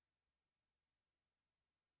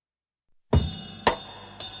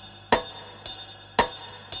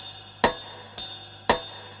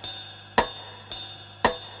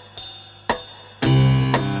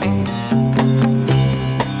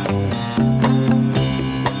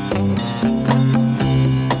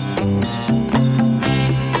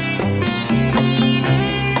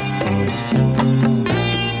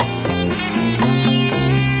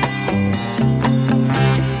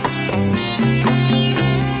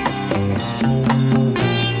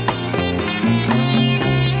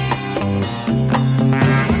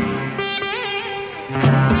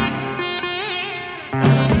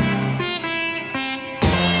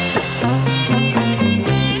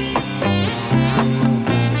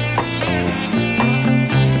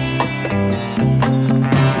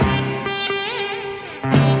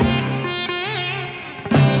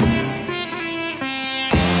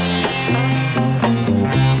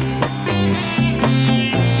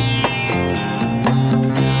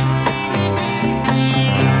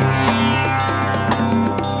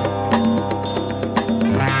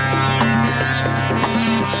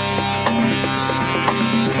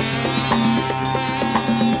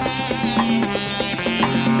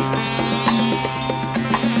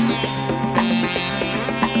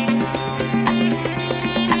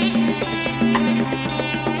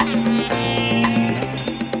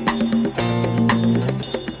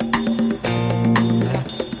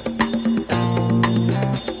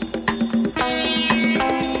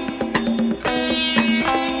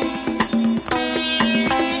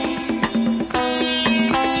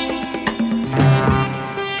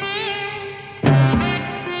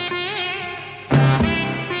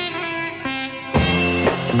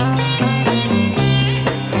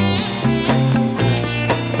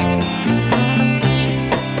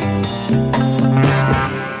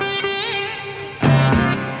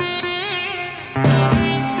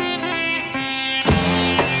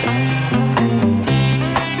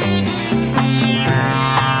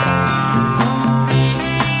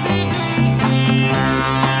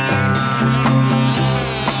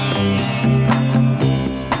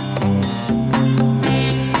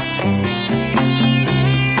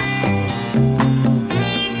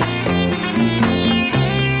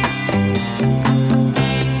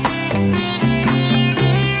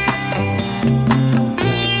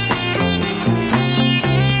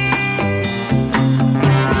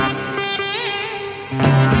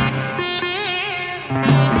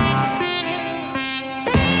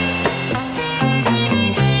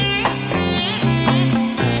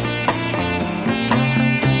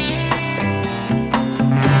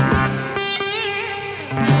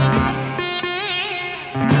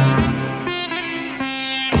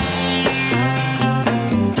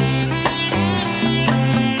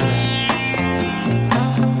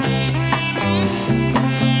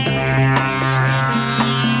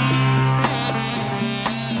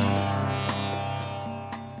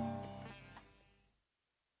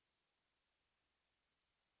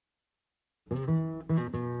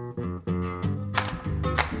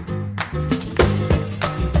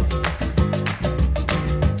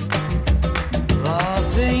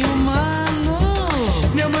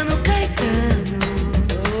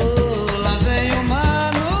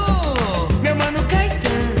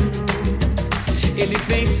Ele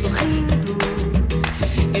vem sorrindo,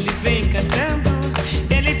 ele vem cantando,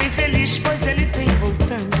 ele vem feliz, pois ele vem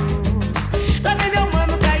voltando. Lá vem meu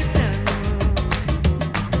mano Caetano,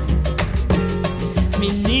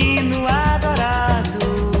 menino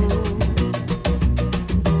adorado,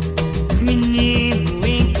 menino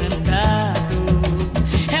encantado,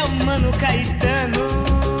 é o mano Caetano.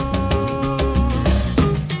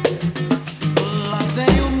 Lá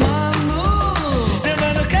vem o mano, meu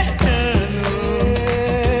mano Caetano.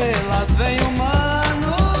 Lá vem o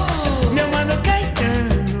mano, meu mano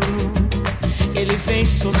Caetano. Ele vem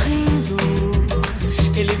sorrindo,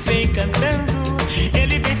 ele vem cantando,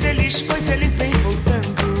 ele vem feliz, pois ele vem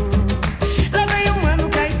voltando. Lá vem o mano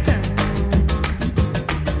Caetano,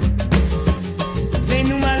 vem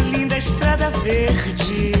numa linda estrada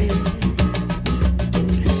verde,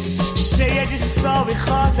 cheia de sol e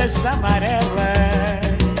rosas amarelas.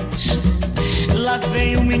 Lá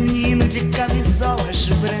vem um menino de camisolas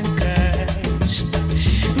brancas,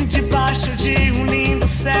 debaixo de um lindo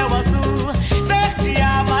céu azul, verde e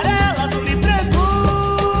amarelo, azul e branco.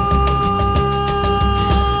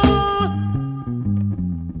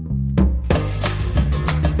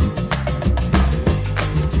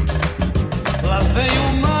 Lá vem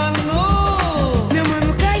o mano, meu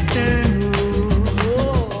mano Caetano.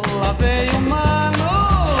 Lá vem o mano,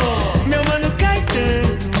 meu mano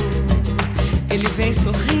Caetano. Ele vem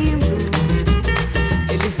sorrindo,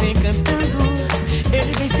 ele vem cantando,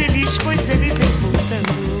 ele vem feliz, pois ele vem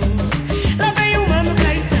voltando. Lá vem o mano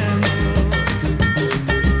Caetano,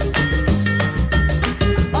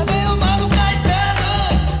 lá vem o mano Caetano.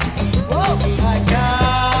 Oh, ai,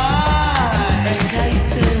 ai, é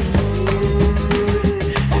Caetano,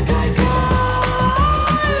 é Caetano,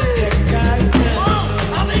 é Caetano. Oh,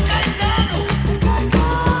 lá vem Caetano, é Caetano,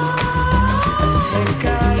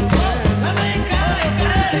 lá vem Caetano,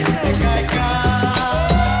 é Caetano.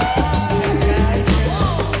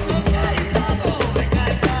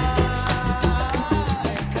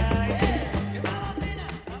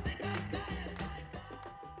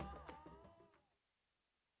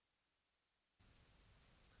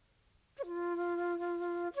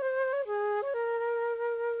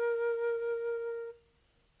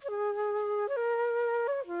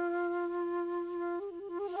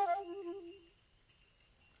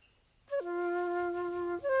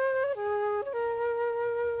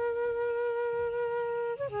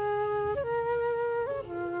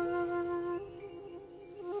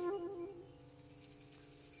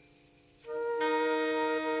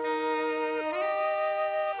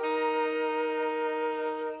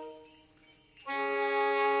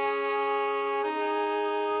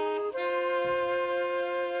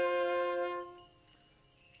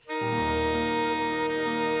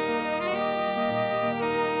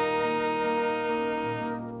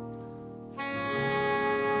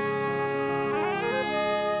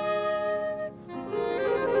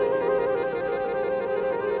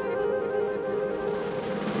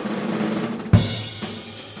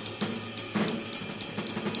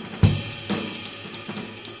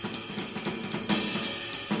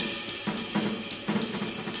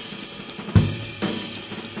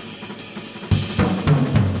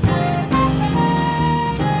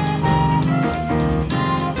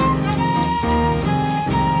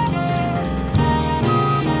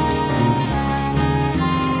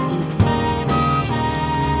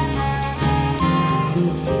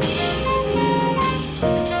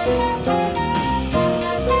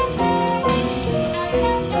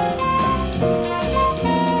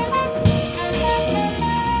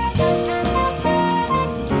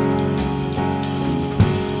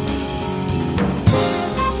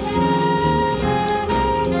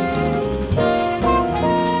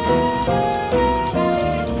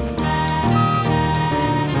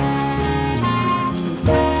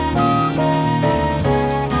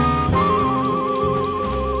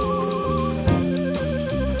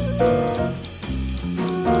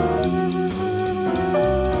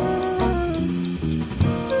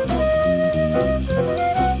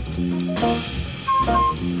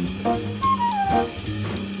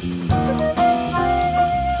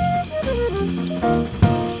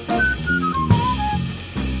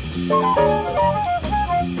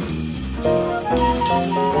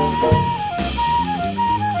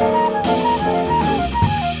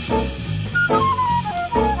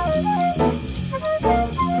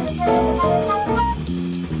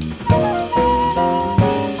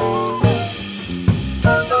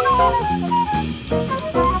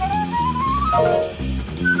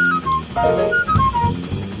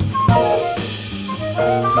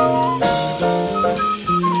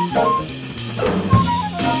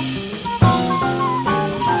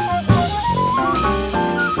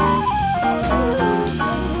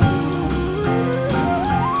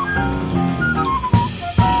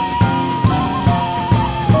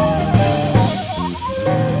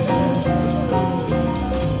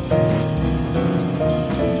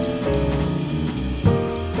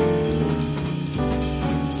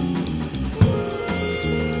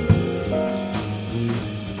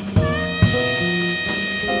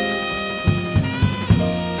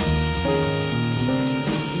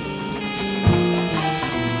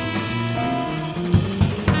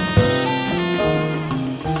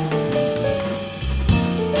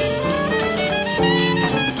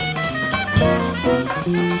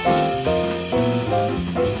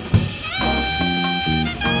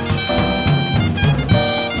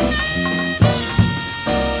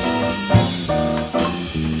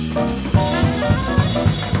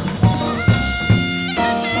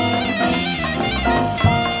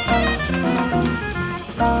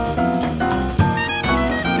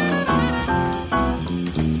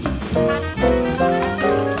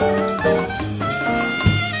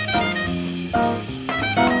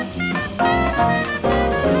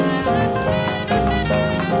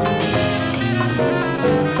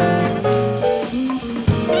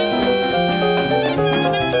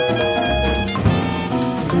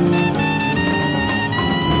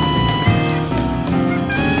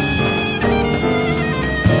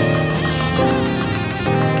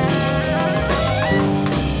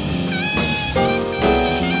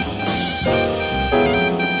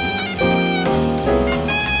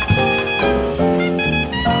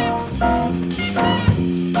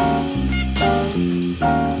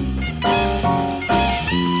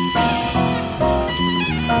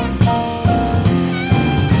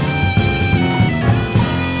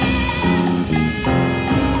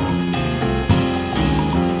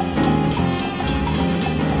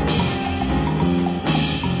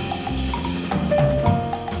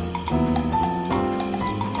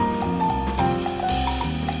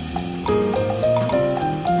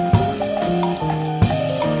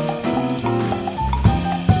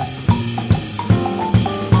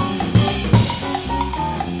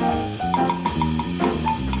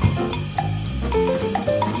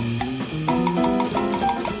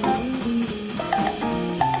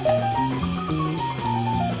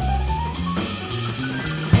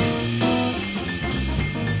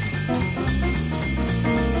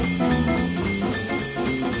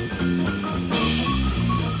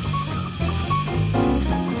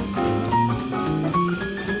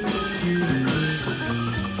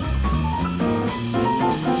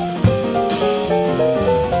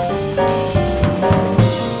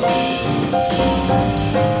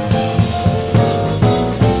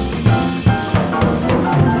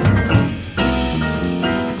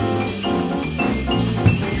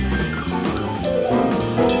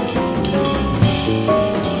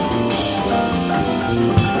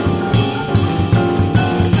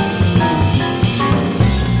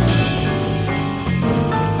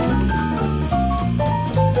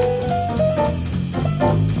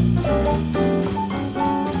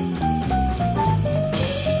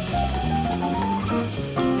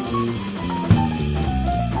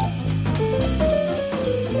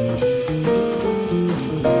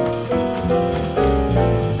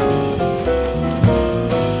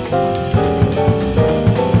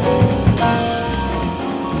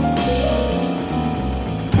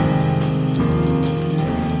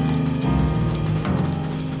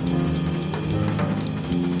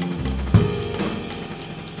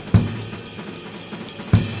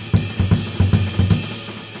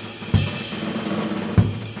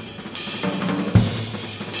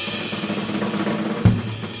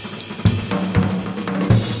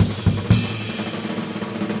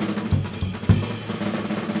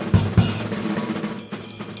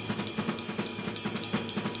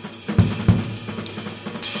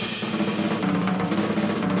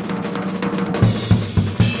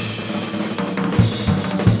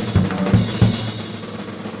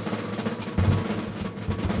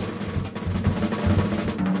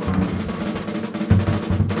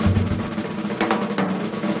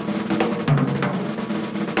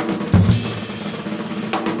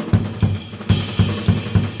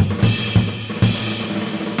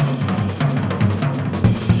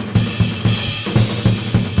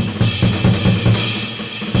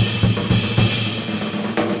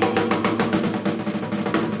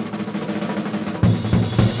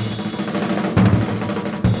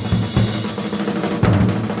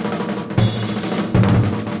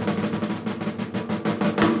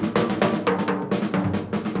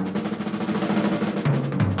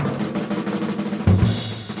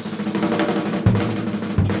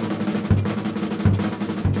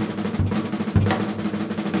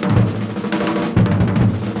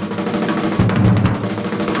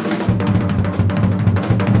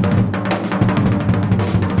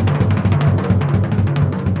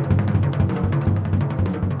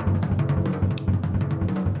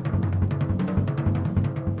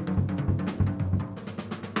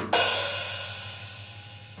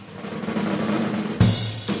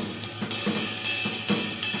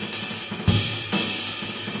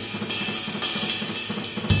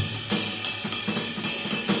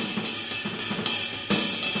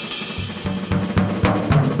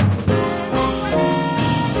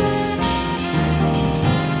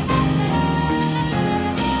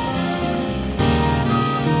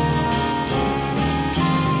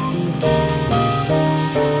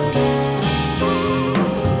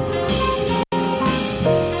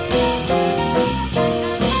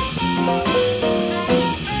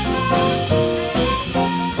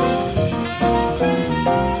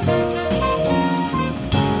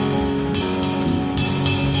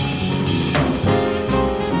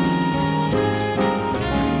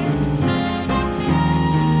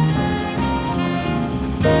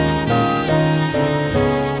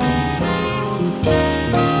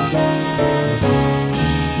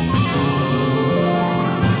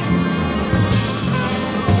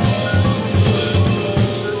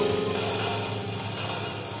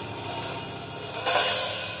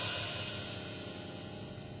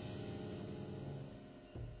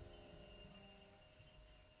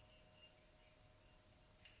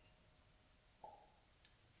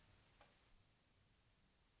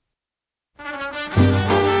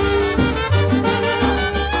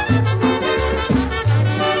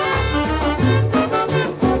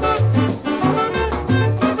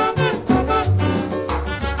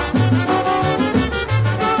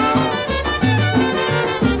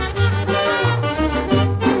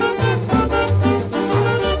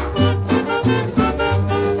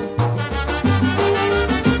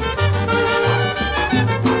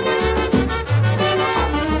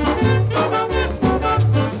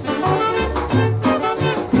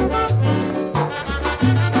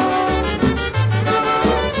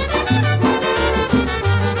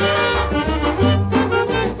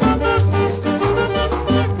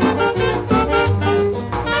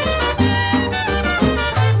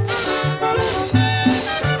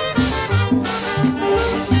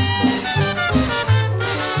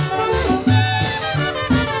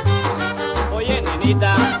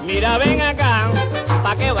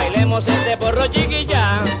 pa' que bailemos este porro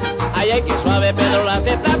chiquilla. Ay, ay, qué suave Pedro la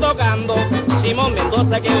se está tocando. Simón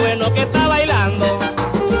Mendoza, qué bueno que está bailando.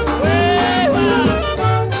 ¡Uepa!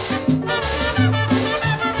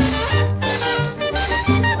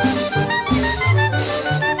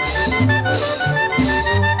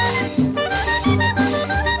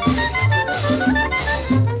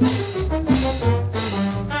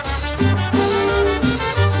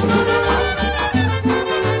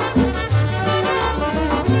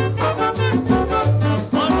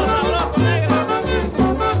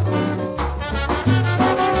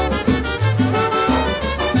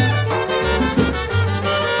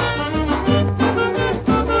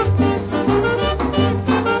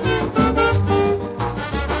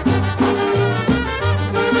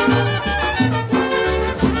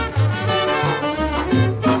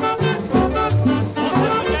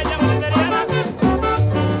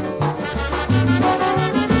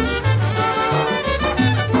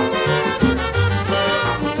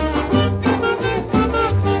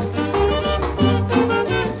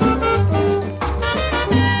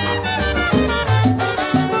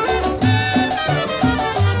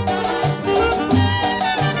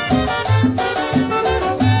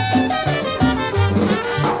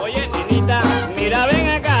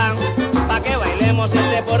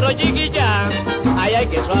 Chiquilla, ay, ay,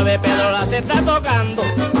 qué suave Pedro la se está tocando.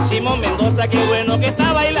 Simón Mendoza, qué bueno que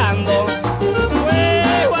está bailando.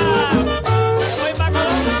 ¡Uepa! Voy pa'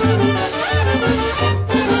 Colombia.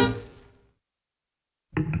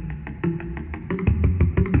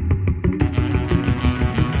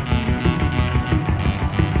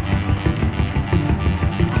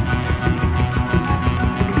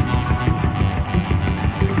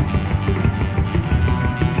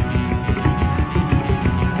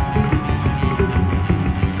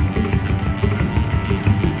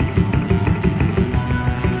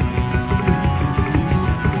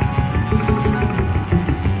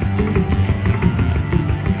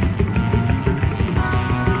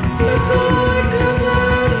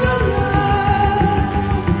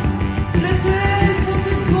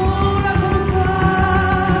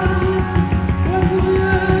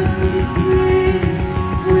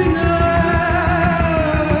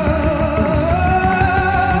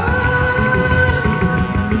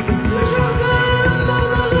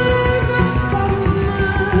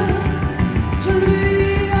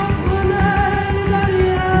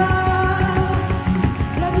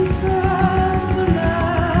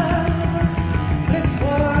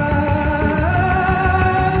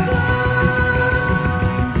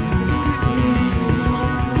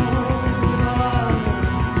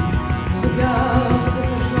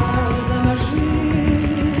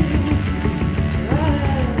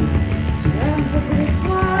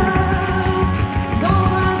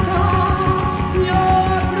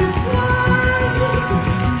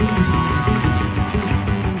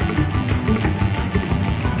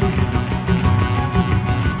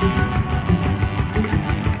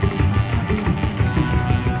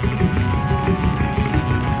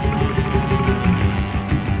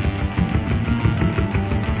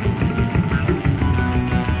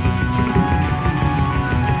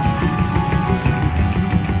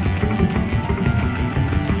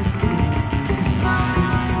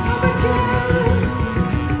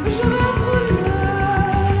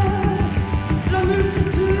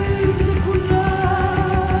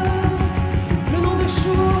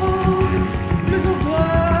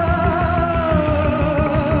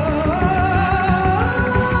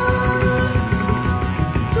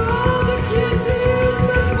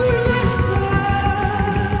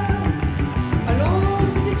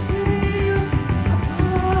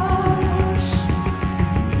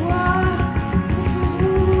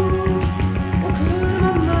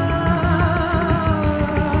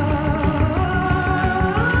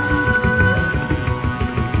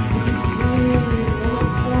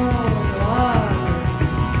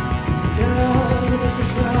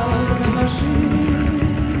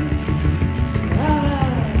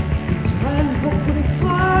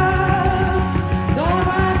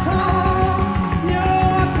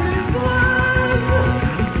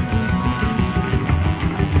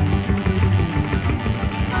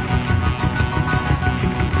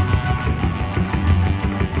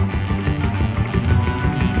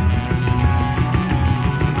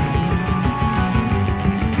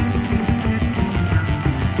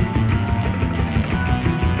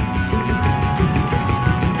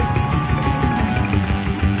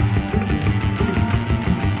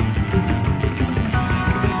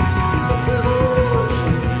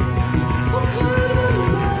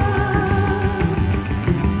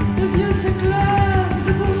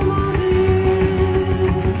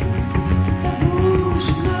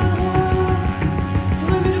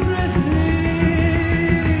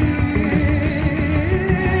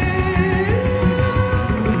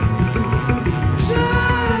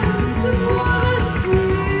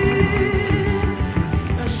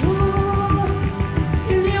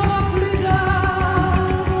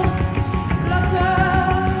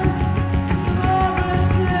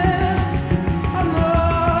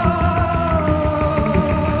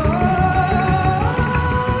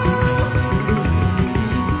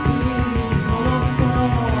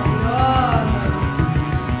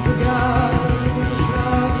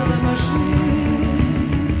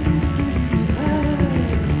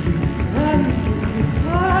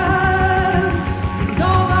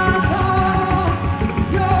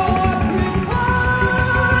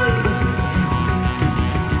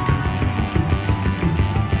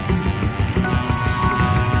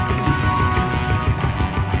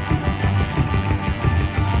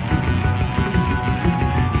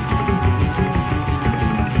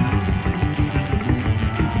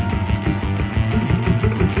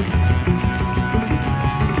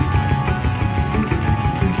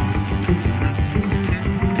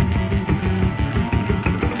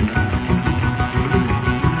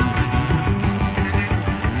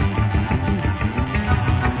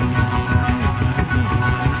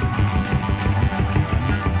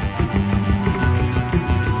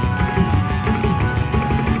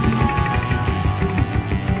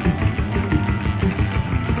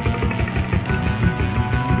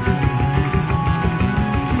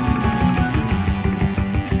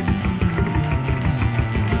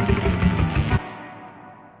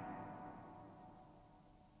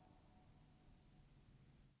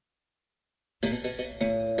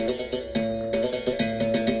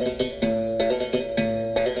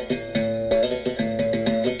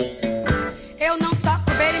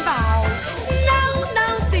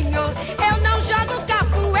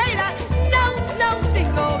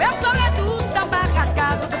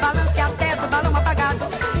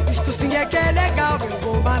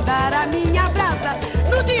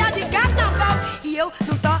 e eu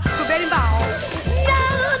não toco berimbau.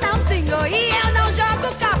 Não, não, senhor, e eu não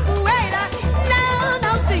jogo capoeira. Não,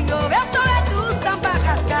 não, senhor, eu sou do samba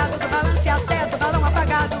rasgado, do balance até do balão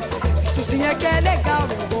apagado. Isto sim é que é legal,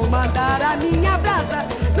 eu vou mandar a minha brasa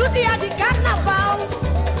no dia de carnaval.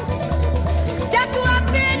 Se a tua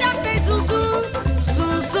filha fez zuzum,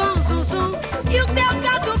 zuzum, zuzum, e o teu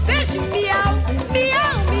gato fez miau,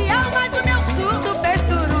 miau, miau, mas o meu surdo fez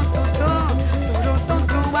turum, turum, turum,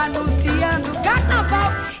 turum, anunciando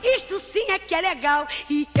carnaval. Isto sim é que é legal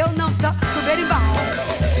e eu não toco berimbau.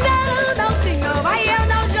 Não, não, senhor, aí eu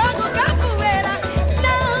não jogo capoeira.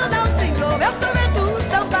 Não, não, senhor, eu sou do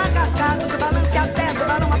samba cascado, do balance até do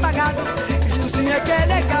balão apagado. Isto sim é que é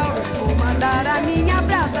legal, eu vou mandar a minha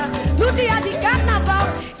brasa no dia de carnaval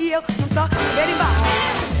e eu não toco berimbau.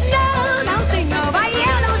 Não, não, senhor, aí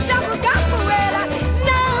eu não jogo capoeira.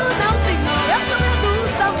 Não, não, senhor, eu sou do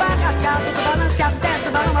samba cascado, do balance até do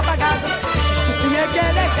balão apagado. Isto sim é que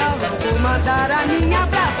é legal, eu vou mandar a minha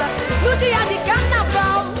brasa no dia de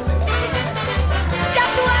carnaval. Se a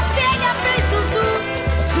tua filha fez zuzum,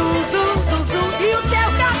 zuzum, zuzum, e o teu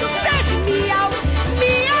gato fez miau,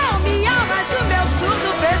 miau, miau, mas o meu surdo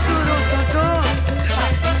fez turum, turum,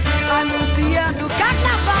 anunciando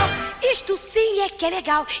carnaval. Isto sim é que é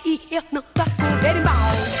legal e eu não toco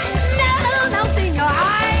berimbau. Não, não, senhor,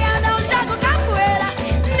 ai, eu não jogo capoeira.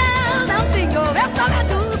 Não, não, senhor, eu sou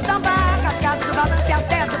do samba cascado, do balance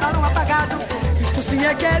até do balão apagado. Isto sim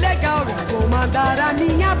é que é legal, eu vou mandar a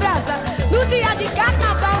minha brasa no dia de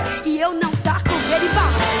carnaval e eu não toco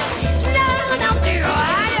berimbau. Não, não, senhor,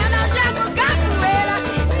 ai, eu não jogo capoeira.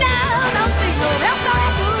 Não, não, senhor, eu sou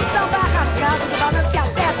do samba cascado, do balance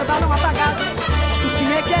até do balão apagado. Isto sim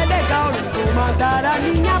é que é legal, eu vou mandar a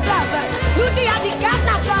minha brasa no dia de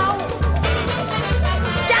carnaval.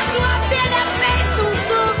 Se a tua filha fez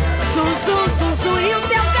zuzum, zuzum, zuzum, e o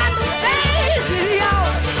teu gato fez miau,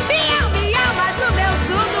 miau, miau, mas o meu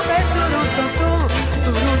surdo fez turum, turum,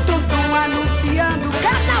 turum, turum, anunciando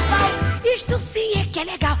carnaval. Isto sim é que é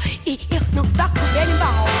legal e eu não toco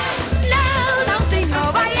berimbau. Não, não,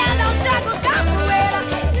 senhor, vai, eu não trago capoeira.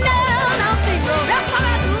 Não, não, senhor, eu sou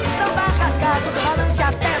do samba rasgado, do balance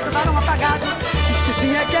até do balão apagado. Isto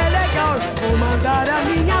sim é que é legal, eu vou mandar a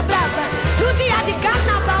minha brasa no dia de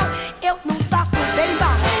carnaval. Eu não toco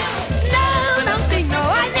berimbau. Não, não,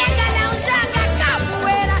 senhor, a nega não joga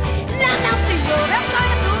capoeira. Não, não, senhor, eu sou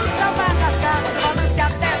do samba rasgado, do balance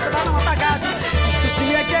até do balão apagado. Isto sim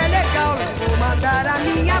é que é legal, eu vou mandar a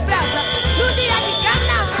minha brasa no dia de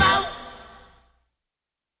carnaval.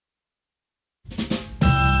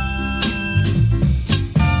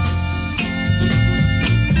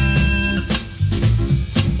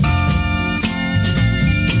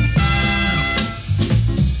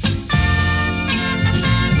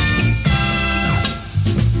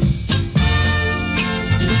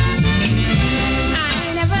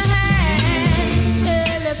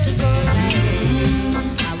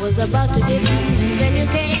 About to give up, then you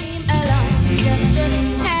came along just to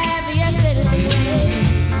have your little way.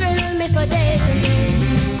 Thrill me for days and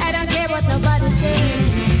days. I don't care what nobody says.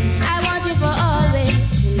 I want you for always.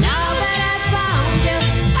 Now that I found you,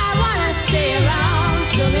 I wanna stay around.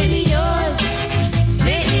 So many yours,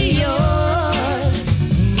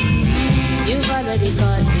 you've already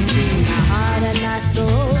got my heart and my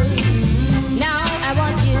soul. Now I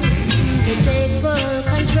want you to take full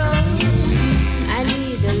control. I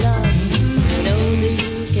need the love that only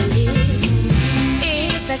you can give.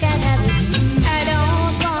 If I can't have it, I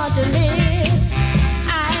don't want to live.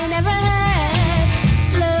 I never had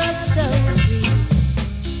love so sweet.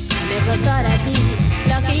 I never thought I'd be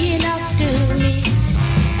lucky enough to meet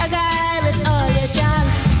a guy with all your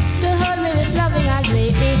charms to hold me with loving arms,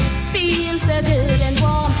 make me feel so good and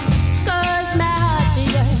warm.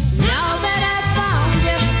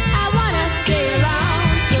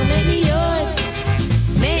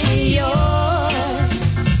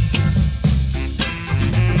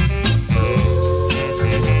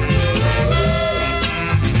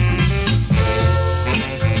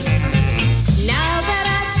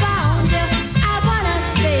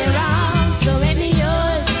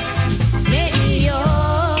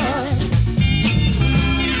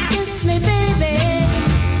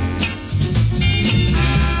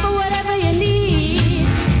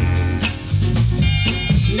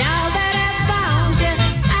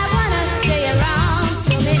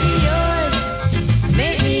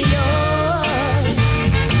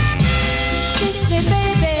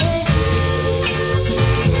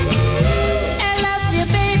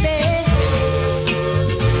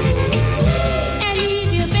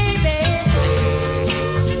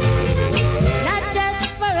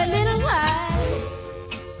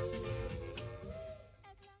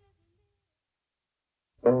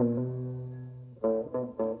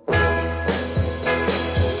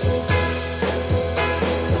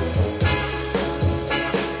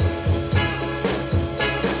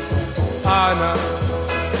 Ana,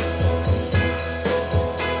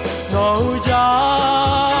 no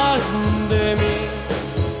huyas de mí,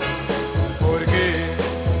 porque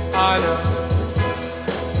Ana,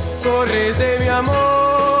 corres de mi amor.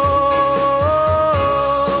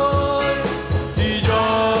 Si yo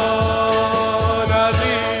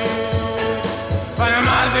nací para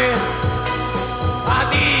amarte a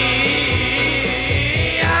ti,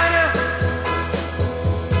 Ana,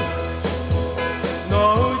 no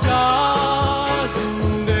huyas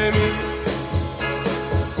de mí,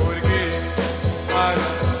 porque Ana,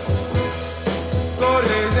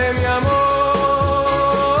 corres de mi amor.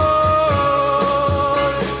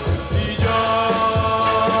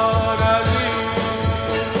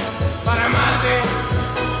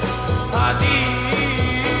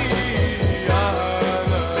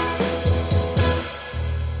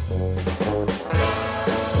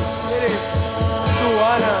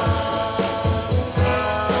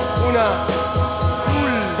 Una